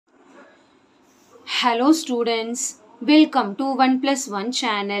Hello students, welcome to 1+1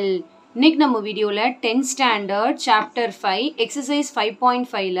 channel. இன்னைக்கு நம்ம வீடியோல 10th standard chapter 5 exercise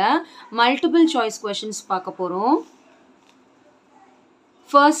 5.5ல multiple choice questions பார்க்க போறோம்.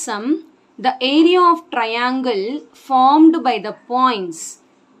 First sum, the area of triangle formed by the points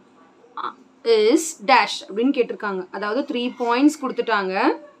is dash அப்படினு கேட்டிருக்காங்க. அதாவது 3 points கொடுத்துட்டாங்க.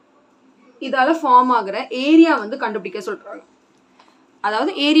 இதால ஃபார்ம் ஆகுற ஏரியா வந்து கண்டுபிடிக்க சொல்றாங்க.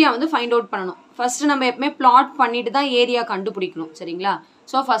 அதாவது ஏரியா வந்து ஃபைண்ட் அவுட் பண்ணணும். ஃபர்ஸ்ட் நம்ம எப்பவுமே பிளாட் பண்ணிட்டு தான் ஏரியா கண்டுபிடிக்கணும். சரிங்களா?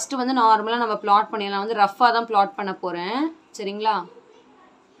 ஸோ ஃபர்ஸ்ட் வந்து நார்மலாக நம்ம பிளாட் பண்ணிடலாம். வந்து ரஃபாக தான் பிளாட் பண்ண போகிறேன். சரிங்களா?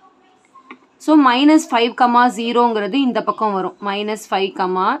 ஸோ -5,0ங்கிறது இந்த பக்கம் வரும்.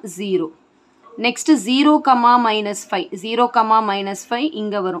 -5,0. நெக்ஸ்ட் 0,-5. 0,-5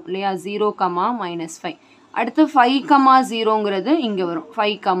 இங்கே வரும் இல்லையா? 0,-5. அடுத்து 5,0ங்கிறது இங்கே வரும்.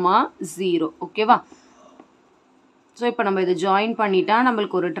 5,0. ஓகேவா? ஸோ இப்போ நம்ம இதை ஜாயின் பண்ணிட்டா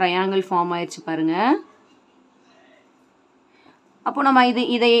நம்மளுக்கு ஒரு ட்ரையாங்கிள் ஃபார்ம் ஆயிடுச்சு பாருங்க. அப்போ நம்ம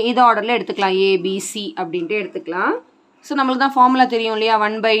இதை ஆர்டரில் எடுத்துக்கலாம். ABC அப்படின்ட்டு எடுத்துக்கலாம். ஸோ நம்மளுக்கு தான் ஃபார்முலா தெரியும் இல்லையா?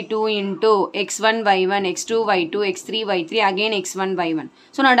 1/2 into x1y1 x2y2 x3y3 again x1y1.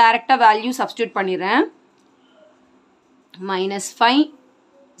 So நான் டைரெக்டாக வேல்யூ சப்ஸ்டியூட் பண்ணிடுறேன். -5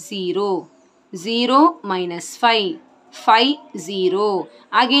 0 0 -5 5 0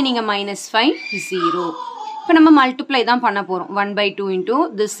 அகெயின் நீங்கள் -5 0. இப்போ நம்ம மல்டிப்ளை தான் பண்ண போகிறோம். 1/2 into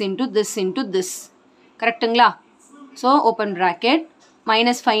this into this into this. கரெக்டுங்களா? So open bracket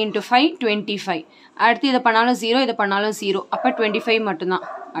 -5 into 5 25. அடுத்து இதை பண்ணாலும் 0, இதை பண்ணாலும் 0. அப்போ 25 மட்டும்தான்.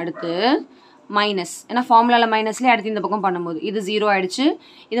 அடுத்து மைனஸ், ஏன்னா ஃபார்முலாவில் மைனஸ்லேயே அடுத்து இந்த பக்கம் பண்ணும்போது இது 0 ஆகிடுச்சு.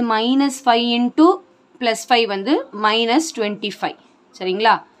 இது -5 இன்ட்டு +5 வந்து -25.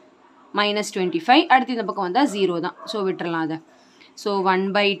 சரிங்களா? -25. அடுத்து இந்த பக்கம் வந்தால் 0 தான். ஸோ விட்டுறலாம் அதை. So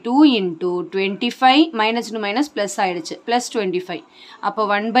 1/2 into 25 minus to minus plus ஆகிடுச்சு. +25. அப்போ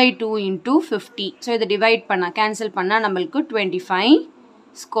 1/2 இன்ட்டு 50. ஸோ இதை டிவைட் பண்ணால் கேன்சல் பண்ணால் நம்மளுக்கு 25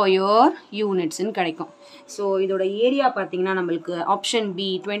 ஸ்கொயர் யூனிட்ஸ்ன்னு கிடைக்கும். ஸோ இதோட ஏரியா பார்த்தீங்கன்னா நம்மளுக்கு ஆப்ஷன் பி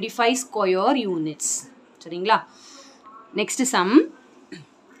 25 ஸ்கொயர் யூனிட்ஸ். சரிங்களா? Next sum.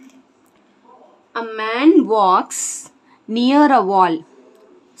 A man walks near a wall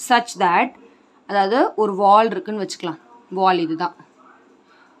such that, அதாவது ஒரு வால் இருக்குன்னு வச்சுக்கலாம். வால் இதுதான்.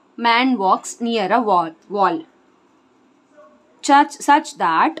 Man walks near a wall such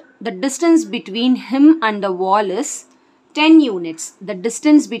that the distance between him and the wall is 10 units. The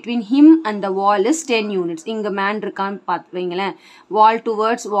distance between him and the wall is 10 units. இங்க man இருக்கான்னு பார்த்து வைங்களேன். Wall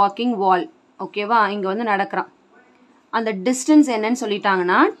towards walking wall. ஓகேவா? இங்க வந்து நடக்கிறான். அந்த distance என்னன்னு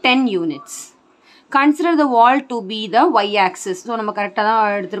சொல்லிட்டாங்கன்னா 10 units. Consider the wall to be the y-axis. So நம்ம கரெக்டாக தான்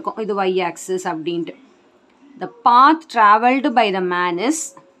எடுத்திருக்கோம். இது y-axis அப்படின்ட்டு. The path traveled by the man is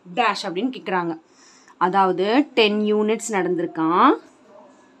dash அப்படின்னு கேட்குறாங்க. அதாவது 10 யூனிட்ஸ் நடந்திருக்கான்.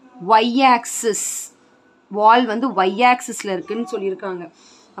 y-axis வால் வந்து y-axisல இருக்குன்னு சொல்லியிருக்காங்க.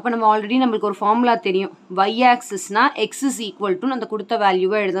 அப்போ நம்ம ஆல்ரெடி நம்மளுக்கு ஒரு ஃபார்முலா தெரியும். y-axisனா x is equal to அந்த கொடுத்த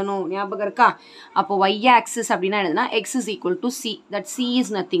வேல்யூவை எழுதணும். ஞாபகம் இருக்கா? அப்போ y-axis அப்படின்னா எழுதுனா x is equal to c. That c is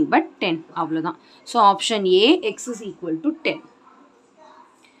nothing but 10. அவ்வளோதான். So option A x is equal to 10.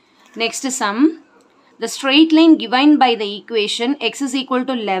 Next sum. The straight line given by the equation x is equal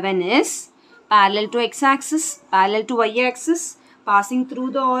to 11 is parallel to x-axis, parallel to y-axis, passing through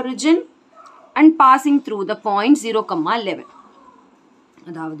the origin and passing through the point 0,11.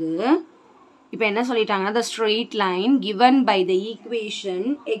 அதாவது இப்போ என்ன சொல்லிட்டாங்கன்னா the straight line given by the equation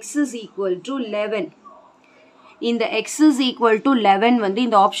x is equal to 11. இந்த x is equal to 11 வந்து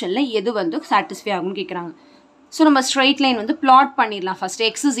இந்த ஆப்ஷனில் எது வந்து சாட்டிஸ்ஃபை ஆகும்னு கேட்குறாங்க. ஸோ நம்ம ஸ்ட்ரெயிட் லைன் வந்து பிளாட் பண்ணிடலாம். First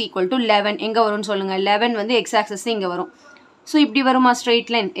x is equal to 11 எங்கே வரும்னு சொல்லுங்கள். 11 வந்து x axis இங்கே வரும். ஸோ இப்படி வருமா straight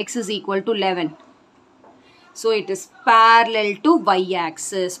line? x is equal to 11. So it is parallel to y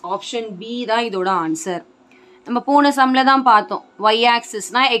axis. Option B தான் இதோட ஆன்சர். நம்ம போன சம்மில் தான் பார்த்தோம். y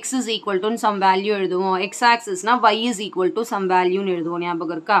axisனா x is equal to some value எழுதுவோம். x axisனா y is equal to some valueன்னு எழுதுவோம்.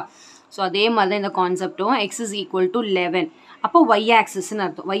 ஞாபகம் இருக்கா? ஸோ அதே மாதிரி தான் இந்த கான்செப்டும் x is equal to 11. அப்போ y axisன்னு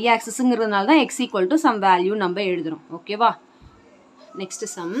அர்த்தம். y axisங்கிறதுனால தான் x equal to some value நம்ம எழுதுறோம். ஓகேவா? Next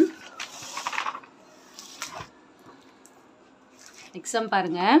sum. நெக்ஸ்ட் சம்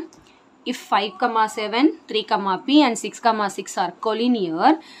பாருங்க. If 5,7, 3,p and 6,6 are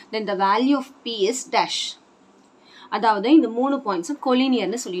collinear, then the value of p is dash. அதாவது இந்த 3 பாயிண்ட்ஸும்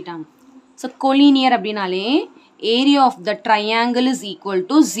collinearன்னு சொல்லிட்டாங்க. ஸோ collinear அப்படின்னாலே area of the triangle is equal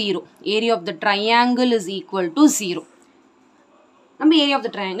to 0. Area of the triangle is equal to 0. நம்ம area of the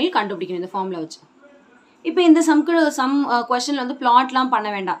triangle கண்டுபிடிக்கணும் இந்த formula வச்சு. இப்போ இந்த சம் கொஸ்டினில் வந்து பிளாட்லாம் பண்ண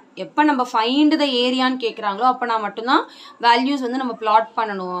வேண்டாம். எப்போ நம்ம ஃபைண்ட் த ஏரியான்னு கேட்குறாங்களோ அப்போ நான் மட்டும்தான் வேல்யூஸ் வந்து நம்ம பிளாட்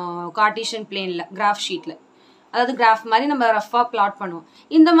பண்ணணும் கார்ட்டீசியன் பிளேனில் கிராஃப் ஷீட்டில். அதாவது கிராஃப் மாதிரி நம்ம ரஃபாக பிளாட் பண்ணுவோம்.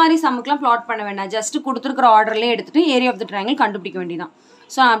 இந்த மாதிரி சம்முக்குலாம் பிளாட் பண்ண வேண்டாம். ஜஸ்ட் கொடுத்துருக்குற ஆர்டர்லேயே எடுத்துகிட்டு ஏரியா ஆஃப் த ட்ரையாங்கிள் கண்டுபிடிக்க வேண்டியதான்.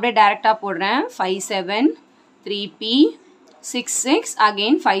 ஸோ நான் அப்படியே டேரெக்டாக போடுறேன். 5 7 3p 6 6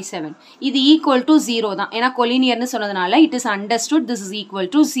 again 5 7. இது ஈக்குவல் டு 0 தான். ஏன்னா கொலினியர்னு சொன்னதுனால it is understood this is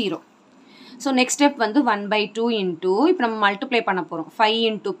equal to 0. So next step வந்து 1/2 இன்ட்டு இப்போ நம்ம மல்டிப்ளை பண்ண போகிறோம். 5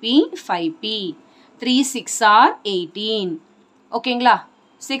 இன்ட்டு p 5p 3 6 are 18. ஓகேங்களா?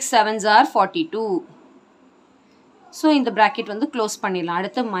 6 7s are 42. ஸோ இந்த ப்ராக்கெட் வந்து க்ளோஸ் பண்ணிடலாம்.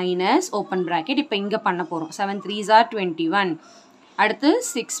 அடுத்து மைனஸ் ஓப்பன் ப்ராக்கெட். இப்போ இங்கே பண்ண போகிறோம். 7 3s are 21. அடுத்து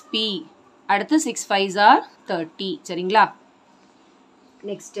 6p. அடுத்து 6 5s are 30. சரிங்களா?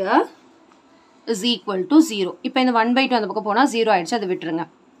 Next is equal to 0. இப்போ இந்த 1/2 அந்த பக்கம் போனால் 0 ஆகிடுச்சு, அதை விட்டுருங்க.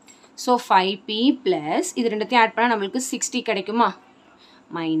 ஸோ 5p ப்ளஸ் இது ரெண்டுத்தையும் ஆட் பண்ணால் நம்மளுக்கு 60 கிடைக்குமா?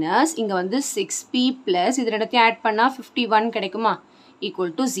 மைனஸ் இங்கே வந்து 6p ப்ளஸ் இது ரெண்டுத்தையும் ஆட் பண்ணால் 51 கிடைக்குமா?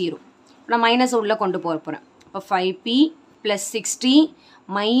 Equal to 0. இப்போ நான் மைனஸ் உள்ளே கொண்டு போகிறேன். இப்போ 5p plus 60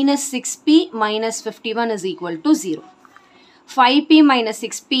 minus 6p minus 51 is equal to 0. 5p minus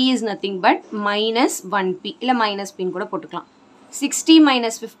 6p is nothing but minus 1p. இல்லை மைனஸ் பின்னு கூட போட்டுக்கலாம். 60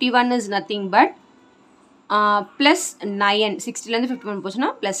 minus 51 is nothing but plus 9. 60லேருந்து 51 போச்சுன்னா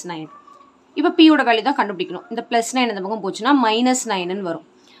plus 9. இப்போ p ஓட வேல்யூ தான் கண்டுபிடிக்கணும். இந்த plus 9 இந்த பக்கம் போச்சுன்னா minus 9ன்னு வரும்.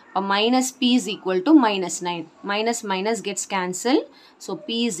 இப்போ minus p is equal to minus 9. Minus minus gets cancelled. So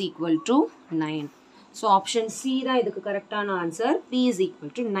p is equal to 9. So option C தான் இதுக்கு கரெக்டான answer. p is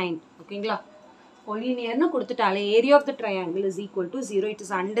equal to 9. ஓகேங்களா? Collinear கொடுத்துட்டாலே area of the triangle is equal to 0. It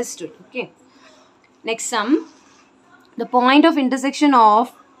is understood. Okay. Next sum. The point of intersection of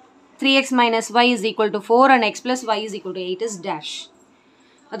 3x minus y is equal to 4 and x plus y is equal to 8 is dash.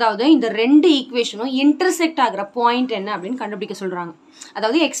 அதாவது இந்த ரெண்டு ஈக்குவேஷனும் intersect ஆகிற point என்ன அப்படின்னு கண்டுபிடிக்க சொல்கிறாங்க.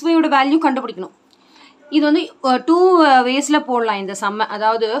 அதாவது X ஒயோட value கண்டுபிடிக்கணும். இது வந்து 2 வேஸில் போடலாம் இந்த சம்ம.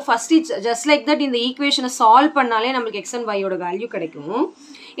 அதாவது first it's just like that இந்த ஈக்குவேஷனை சால்வ் பண்ணாலே நம்மளுக்கு எக்ஸ் அண்ட் ஒய்யோட வேல்யூ கிடைக்கும்.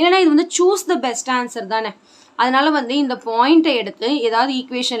 இல்லைனா இது வந்து சூஸ் த பெஸ்ட் ஆன்சர் தானே. அதனால வந்து இந்த பாயிண்ட்டை எடுத்து ஏதாவது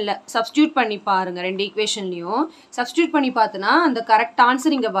ஈக்குவேஷனில் சப்ஸ்டியூட் பண்ணி பாருங்கள். ரெண்டு ஈக்குவேஷன்லையும் சப்ஸ்டியூட் பண்ணி பார்த்துனா அந்த கரெக்ட்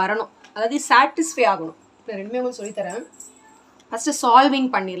ஆன்சர் இங்கே வரணும். அதாவது சாட்டிஸ்ஃபை ஆகணும். இப்போ ரெண்டுமே உங்களுக்கு சொல்லித்தரேன். ஃபஸ்ட்டு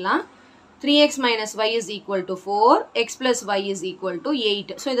சால்விங் பண்ணிடலாம். 3x minus y is equal to 4, x plus y is equal to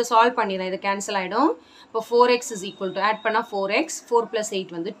 8. So இதை சால்வ் பண்ணிடலாம். இதை கேன்சல் ஆகிடும். இப்போ 4x is equal to add பண்ணால் 4x, 4 plus 8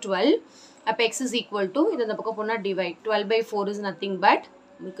 வந்து 12. அப்போ x is equal to இது இந்த பக்கம் போனால் டிவைட். 12/4 is nothing but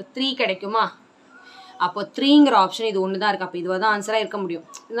உங்களுக்கு 3 கிடைக்குமா? அப்போ 3ங்கிற ஆப்ஷன் இது ஒன்று தான் இருக்குது. அப்போ இதுவாக தான் ஆன்சராக இருக்க முடியும்.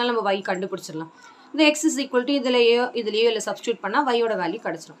 இதனால நம்ம y கண்டுபிடிச்சிடலாம். இந்த x is equal to இதுலேயோ இல்லை சப்ஸ்டியூட் பண்ணால் y-யோட வேல்யூ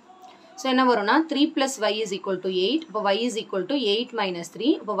கிடச்சிடும். ஸோ என்ன வரும்னா 3 plus y is equal to 8. இப்போ y is equal to 8 minus 3.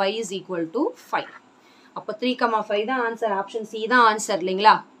 இப்போ y is equal to 5. அப்போ 3,5 தான் ஆன்சர். ஆப்ஷன் சி தான் ஆன்சர்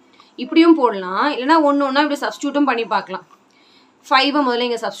இல்லைங்களா? இப்படியும் போடலாம். இல்லைனா ஒன்று ஒன்றா இப்படி சப்ஸ்டியூட்டும் பண்ணி பார்க்கலாம். 5 முதல்ல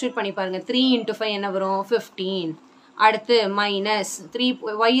இங்கே சப்ஸ்டியூட் பண்ணி பாருங்கள். 3 into 5 என்ன வரும்? 15. அடுத்து மைனஸ் 3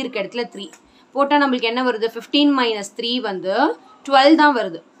 y இருக்க இடத்துல 3 போட்டால் நம்மளுக்கு என்ன வருது? 15 minus 3 வந்து 12 தான்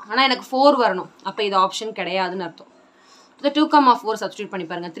வருது. ஆனால் எனக்கு 4 வரணும். அப்போ இது ஆப்ஷன் கிடையாதுன்னு அர்த்தம். இந்த 2,4 சப்ஸ்டியூட் பண்ணி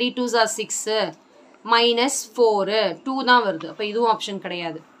பாருங்கள். 3 2s are 6 மைனஸ் 4 2 தான் வருது. அப்போ இதுவும் ஆப்ஷன்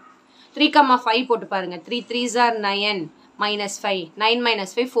கிடையாது. 3,5 போட்டு பாருங்கள். 3 3s are 9 minus 5 9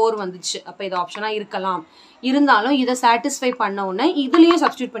 minus 5 4 வந்துச்சு. அப்போ இது ஆப்ஷனாக இருக்கலாம். இருந்தாலும் இதை சாட்டிஸ்ஃபை பண்ண உடனே இதுலேயும்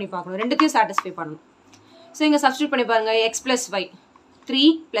சப்ஸ்டியூட் பண்ணி பார்க்கணும். ரெண்டுத்தையும் சாட்டிஸ்ஃபை பண்ணணும். ஸோ இங்கே சப்ஸ்டியூட் பண்ணி பாருங்கள். எக்ஸ் ப்ளஸ் ஒய் 3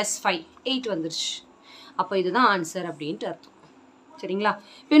 + 5 8 வந்துருச்சு. அப்போ இதுதான் ஆன்சர் அப்படின்ட்டு அர்த்தம். சரிங்களா?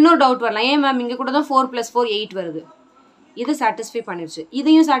 இப்போ இன்னொரு டவுட் வரலாம். ஏன் மேம் இங்கே கூட தான் 4 + 4 8 வருது. இதை சாட்டிஸ்ஃபை பண்ணிடுச்சு.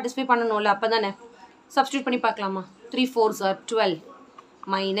 இதையும் சாட்டிஸ்ஃபை பண்ணணும்ல. அப்போ தானே சப்ஸ்டியூட் பண்ணி பார்க்கலாமா? 3 4s are 12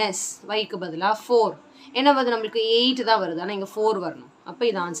 மைனஸ் ஒய்க்கு பதிலாக 4 என்ன வருது? நம்மளுக்கு 8 தான் வருது. ஆனால் இங்கே 4 வரணும். அப்போ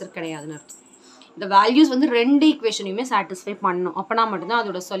இது ஆன்சர் கிடையாதுன்னு அர்த்தம். இந்த வேல்யூஸ் வந்து ரெண்டு ஈக்குவேஷனையுமே சாட்டிஸ்ஃபை பண்ணணும். அப்போனா மட்டும்தான்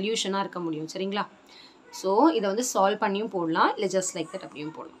அதோட சொல்யூஷனாக இருக்க முடியும். சரிங்களா? ஸோ இதை வந்து சால்வ் பண்ணியும் போடலாம், இல்லை ஜஸ்ட் லைக் தட்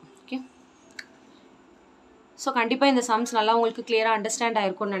அப்படியும் போடலாம். ஓகே. ஸோ கண்டிப்பாக இந்த சம்ஸ் நல்லா உங்களுக்கு கிளியராக அண்டர்ஸ்டாண்ட்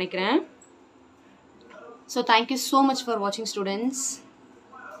ஆகிருக்கும்னு நினைக்கிறேன். So thank you so much for வாட்சிங் ஸ்டூடெண்ட்ஸ்.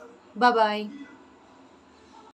 Bye-bye.